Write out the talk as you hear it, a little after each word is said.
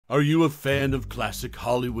Are you a fan of classic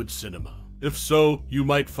Hollywood cinema? If so, you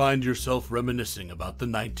might find yourself reminiscing about the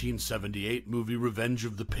 1978 movie Revenge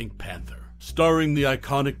of the Pink Panther, starring the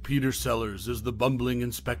iconic Peter Sellers as the bumbling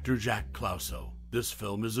Inspector Jacques Clouseau. This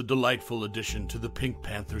film is a delightful addition to the Pink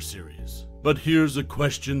Panther series. But here's a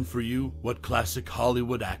question for you. What classic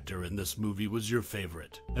Hollywood actor in this movie was your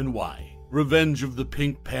favorite, and why? Revenge of the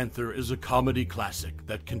Pink Panther is a comedy classic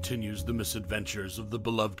that continues the misadventures of the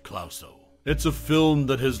beloved Clouseau. It's a film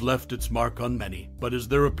that has left its mark on many, but is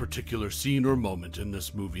there a particular scene or moment in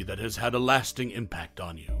this movie that has had a lasting impact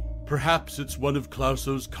on you? Perhaps it's one of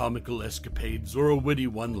Clouseau's comical escapades or a witty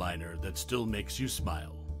one-liner that still makes you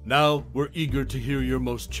smile. Now, we're eager to hear your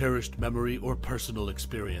most cherished memory or personal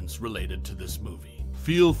experience related to this movie.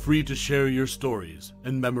 Feel free to share your stories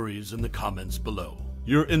and memories in the comments below.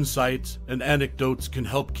 Your insights and anecdotes can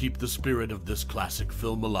help keep the spirit of this classic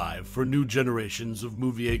film alive for new generations of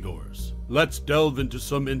moviegoers. Let's delve into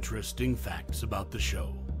some interesting facts about the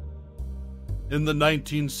show. In the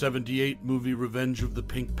 1978 movie Revenge of the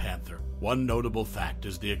Pink Panther, one notable fact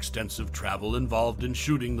is the extensive travel involved in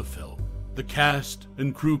shooting the film. The cast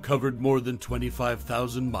and crew covered more than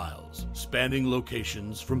 25,000 miles, spanning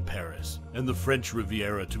locations from Paris and the French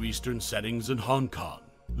Riviera to eastern settings in Hong Kong.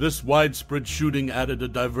 This widespread shooting added a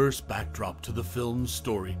diverse backdrop to the film's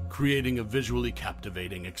story, creating a visually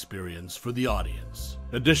captivating experience for the audience.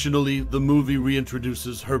 Additionally, the movie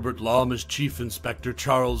reintroduces Herbert as Chief Inspector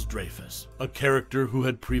Charles Dreyfus, a character who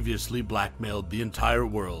had previously blackmailed the entire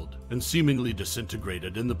world and seemingly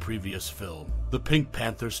disintegrated in the previous film, The Pink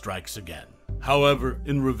Panther Strikes Again. However,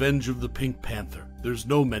 in Revenge of the Pink Panther, there's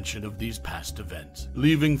no mention of these past events,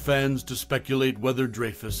 leaving fans to speculate whether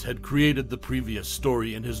Dreyfus had created the previous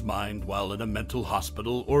story in his mind while in a mental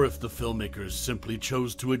hospital, or if the filmmakers simply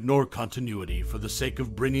chose to ignore continuity for the sake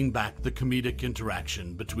of bringing back the comedic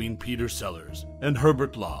interaction between Peter Sellers and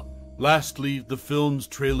Herbert. Lastly, the film's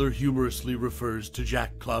trailer humorously refers to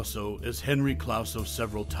Jacques Clouseau as Henry Clouseau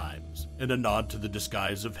several times, in a nod to the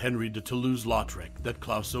disguise of Henry de Toulouse-Lautrec that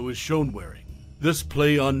Clouseau is shown wearing. This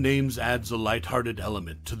play on names adds a lighthearted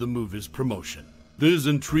element to the movie's promotion. These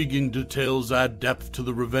intriguing details add depth to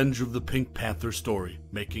the Revenge of the Pink Panther story,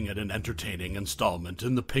 making it an entertaining installment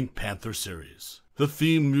in the Pink Panther series. The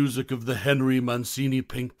theme music of the Henry Mancini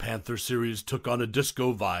Pink Panther series took on a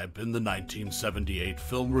disco vibe in the 1978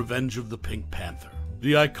 film Revenge of the Pink Panther.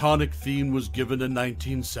 The iconic theme was given a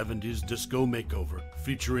 1970s disco makeover,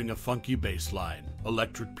 featuring a funky bass line,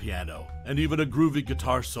 electric piano, and even a groovy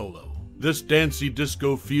guitar solo. This dancey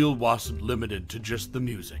disco feel wasn't limited to just the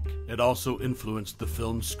music. It also influenced the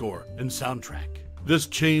film's score and soundtrack. This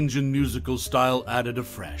change in musical style added a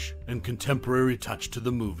fresh and contemporary touch to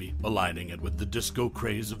the movie, aligning it with the disco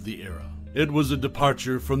craze of the era. It was a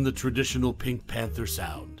departure from the traditional Pink Panther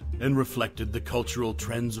sound and reflected the cultural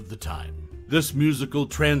trends of the time. This musical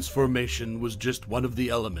transformation was just one of the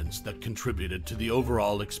elements that contributed to the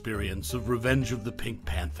overall experience of Revenge of the Pink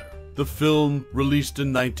Panther. The film, released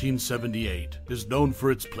in 1978, is known for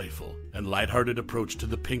its playful and lighthearted approach to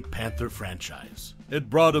the Pink Panther franchise. It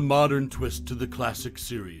brought a modern twist to the classic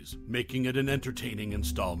series, making it an entertaining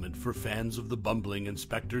installment for fans of the bumbling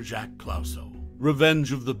Inspector Jacques Clouseau.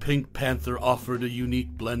 Revenge of the Pink Panther offered a unique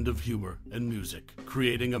blend of humor and music,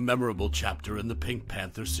 creating a memorable chapter in the Pink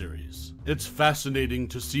Panther series. It's fascinating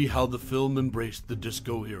to see how the film embraced the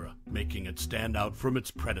disco era, making it stand out from its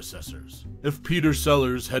predecessors. If Peter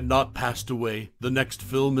Sellers had not passed away, the next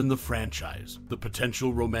film in the franchise, The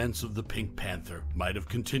Potential Romance of the Pink Panther, might have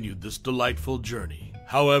continued this delightful journey.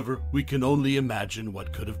 However, we can only imagine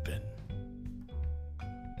what could have been.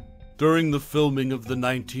 During the filming of the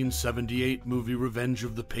 1978 movie Revenge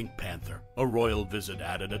of the Pink Panther, a royal visit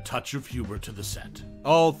added a touch of humor to the set.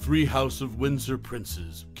 All three House of Windsor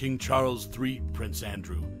princes, King Charles III, Prince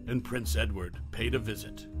Andrew, and Prince Edward, paid a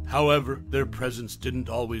visit. However, their presence didn't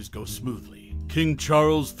always go smoothly. King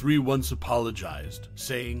Charles III once apologized,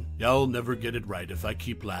 saying, "I'll never get it right if I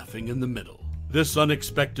keep laughing in the middle." This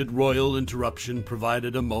unexpected royal interruption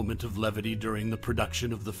provided a moment of levity during the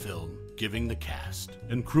production of the film, giving the cast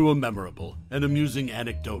and crew a memorable and amusing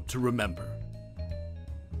anecdote to remember.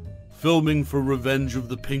 Filming for Revenge of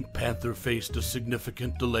the Pink Panther faced a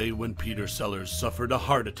significant delay when Peter Sellers suffered a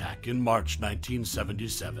heart attack in March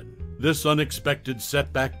 1977. This unexpected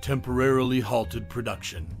setback temporarily halted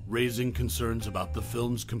production, raising concerns about the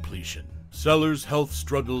film's completion. Sellers' health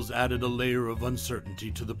struggles added a layer of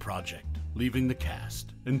uncertainty to the project, leaving the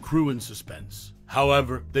cast and crew in suspense.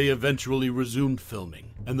 However, they eventually resumed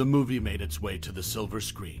filming, and the movie made its way to the silver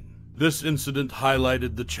screen. This incident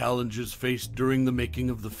highlighted the challenges faced during the making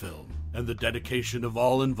of the film, and the dedication of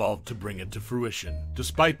all involved to bring it to fruition,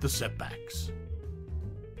 despite the setbacks.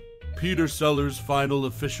 Peter Sellers' final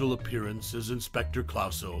official appearance as Inspector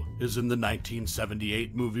Clouseau is in the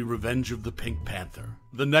 1978 movie Revenge of the Pink Panther.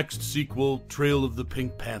 The next sequel, Trail of the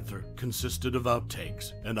Pink Panther, consisted of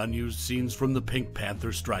outtakes and unused scenes from The Pink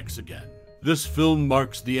Panther Strikes Again. This film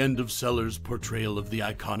marks the end of Sellers' portrayal of the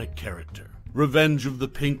iconic character. Revenge of the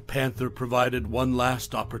Pink Panther provided one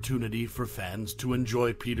last opportunity for fans to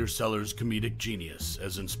enjoy Peter Sellers' comedic genius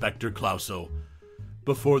as Inspector Clouseau,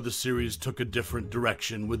 before the series took a different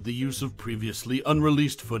direction with the use of previously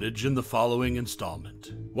unreleased footage in the following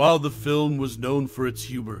installment. While the film was known for its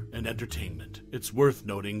humor and entertainment, it's worth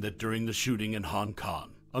noting that during the shooting in Hong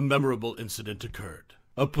Kong, a memorable incident occurred.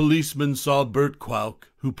 A policeman saw Burt Kwouk,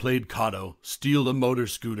 who played Cato, steal a motor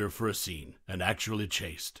scooter for a scene, and actually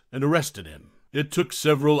chased and arrested him. It took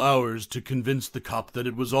several hours to convince the cop that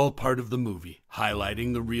it was all part of the movie,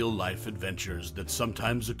 highlighting the real-life adventures that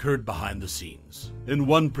sometimes occurred behind the scenes. In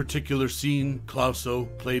one particular scene, Clouseau,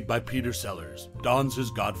 played by Peter Sellers, dons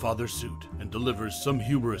his Godfather suit and delivers some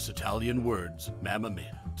humorous Italian words, Mamma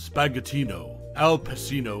Mia, Spaghettino, Al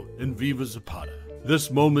Pacino, and Viva Zapata.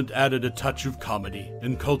 This moment added a touch of comedy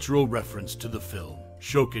and cultural reference to the film,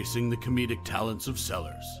 showcasing the comedic talents of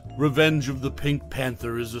Sellers. Revenge of the Pink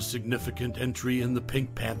Panther is a significant entry in the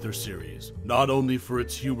Pink Panther series, not only for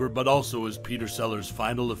its humor but also as Peter Sellers'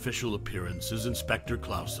 final official appearance as Inspector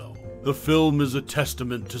Clouseau. The film is a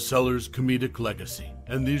testament to Sellers' comedic legacy,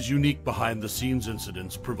 and these unique behind-the-scenes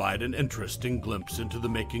incidents provide an interesting glimpse into the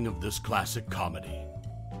making of this classic comedy.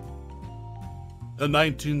 The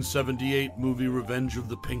 1978 movie Revenge of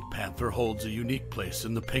the Pink Panther holds a unique place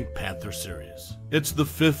in the Pink Panther series. It's the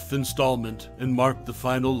fifth installment and marked the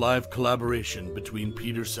final live collaboration between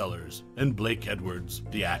Peter Sellers and Blake Edwards,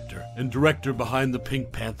 the actor and director behind the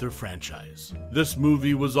Pink Panther franchise. This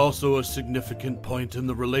movie was also a significant point in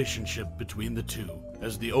the relationship between the two,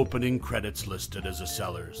 as the opening credits listed as a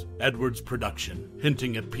Sellers-Edwards production,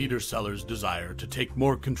 hinting at Peter Sellers' desire to take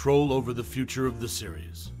more control over the future of the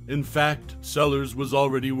series. In fact, Sellers was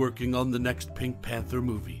already working on the next Pink Panther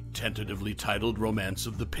movie, tentatively titled Romance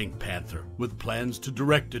of the Pink Panther, with plans to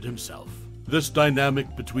direct it himself. This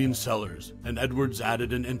dynamic between Sellers and Edwards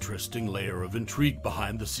added an interesting layer of intrigue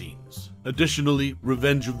behind the scenes. Additionally,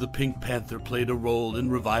 Revenge of the Pink Panther played a role in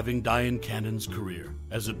reviving Dyan Cannon's career,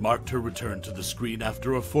 as it marked her return to the screen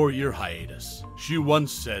after a 4-year hiatus. She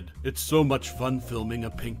once said, "It's so much fun filming a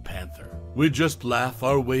Pink Panther. We just laugh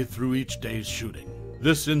our way through each day's shooting."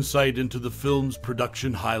 This insight into the film's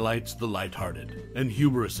production highlights the lighthearted and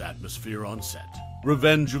humorous atmosphere on set.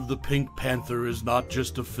 Revenge of the Pink Panther is not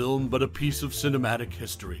just a film but a piece of cinematic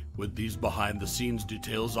history, with these behind-the-scenes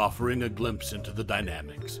details offering a glimpse into the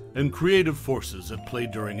dynamics and creative forces at play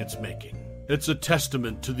during its making. It's a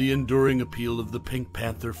testament to the enduring appeal of the Pink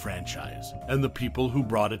Panther franchise and the people who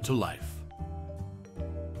brought it to life.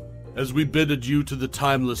 As we bid adieu to the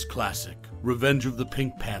timeless classic, Revenge of the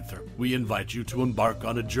Pink Panther, we invite you to embark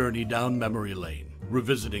on a journey down memory lane,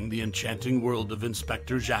 revisiting the enchanting world of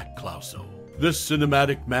Inspector Jacques Clouseau. This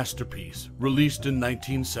cinematic masterpiece, released in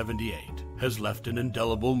 1978, has left an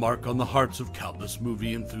indelible mark on the hearts of countless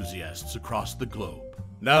movie enthusiasts across the globe.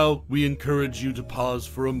 Now, we encourage you to pause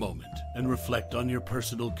for a moment and reflect on your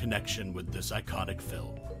personal connection with this iconic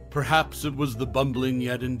film. Perhaps it was the bumbling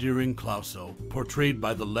yet endearing Clouseau, portrayed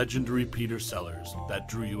by the legendary Peter Sellers, that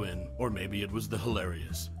drew you in, or maybe it was the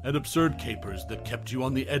hilarious and absurd capers that kept you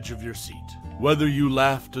on the edge of your seat. Whether you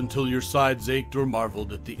laughed until your sides ached or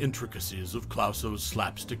marveled at the intricacies of Clouseau's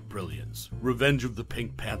slapstick brilliance, Revenge of the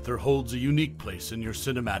Pink Panther holds a unique place in your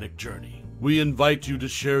cinematic journey. We invite you to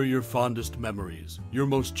share your fondest memories, your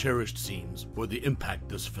most cherished scenes, or the impact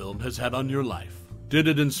this film has had on your life. Did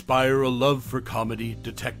it inspire a love for comedy,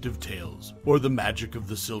 detective tales, or the magic of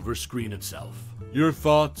the silver screen itself? Your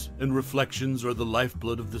thoughts and reflections are the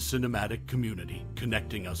lifeblood of the cinematic community,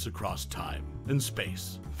 connecting us across time and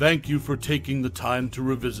space. Thank you for taking the time to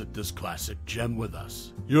revisit this classic gem with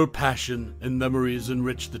us. Your passion and memories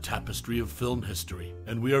enrich the tapestry of film history,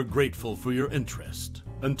 and we are grateful for your interest.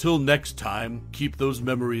 Until next time, keep those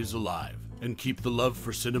memories alive and keep the love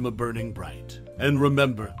for cinema burning bright. And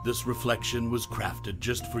remember, this reflection was crafted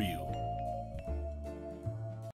just for you.